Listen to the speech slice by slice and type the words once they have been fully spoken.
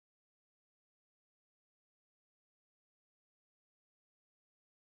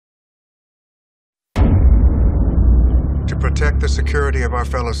protect the security of our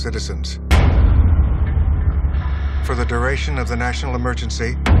fellow citizens. For the duration of the national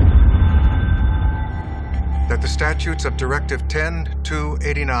emergency, that the statutes of Directive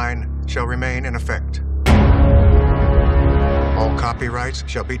 10-289 shall remain in effect. All copyrights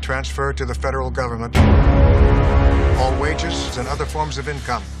shall be transferred to the federal government. All wages and other forms of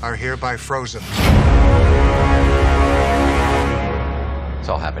income are hereby frozen. It's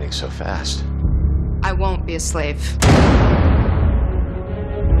all happening so fast. I won't be a slave.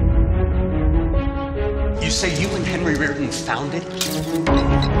 You say you and Henry Reardon founded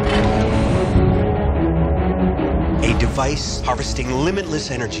a device harvesting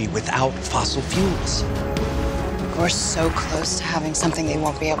limitless energy without fossil fuels. We're so close to having something they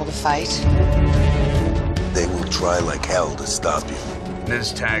won't be able to fight. They will try like hell to stop you.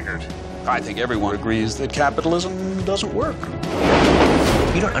 Ms. Taggart, I think everyone agrees that capitalism doesn't work.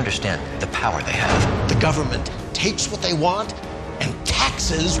 You don't understand the power they have. The government takes what they want and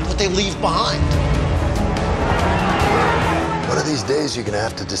taxes what they leave behind. One of these days, you're gonna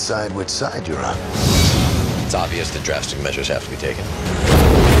have to decide which side you're on. It's obvious that drastic measures have to be taken.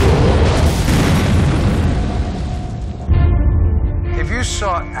 If you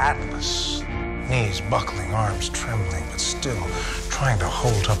saw Atlas, knees buckling, arms trembling, but still trying to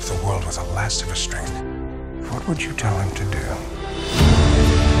hold up the world with the last of his strength, what would you tell him to do?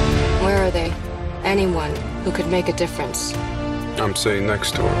 Where are they? Anyone who could make a difference. I'm sitting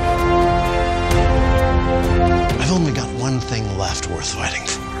next to him. I've only got one thing left worth fighting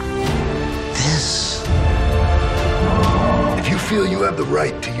for. This. If you feel you have the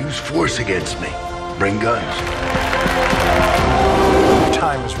right to use force against me, bring guns.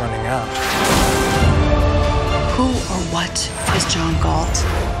 Time is running out. Who or what is John Galt?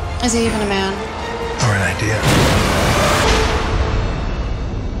 Is he even a man? Or an idea.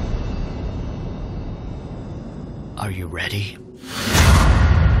 Are you ready?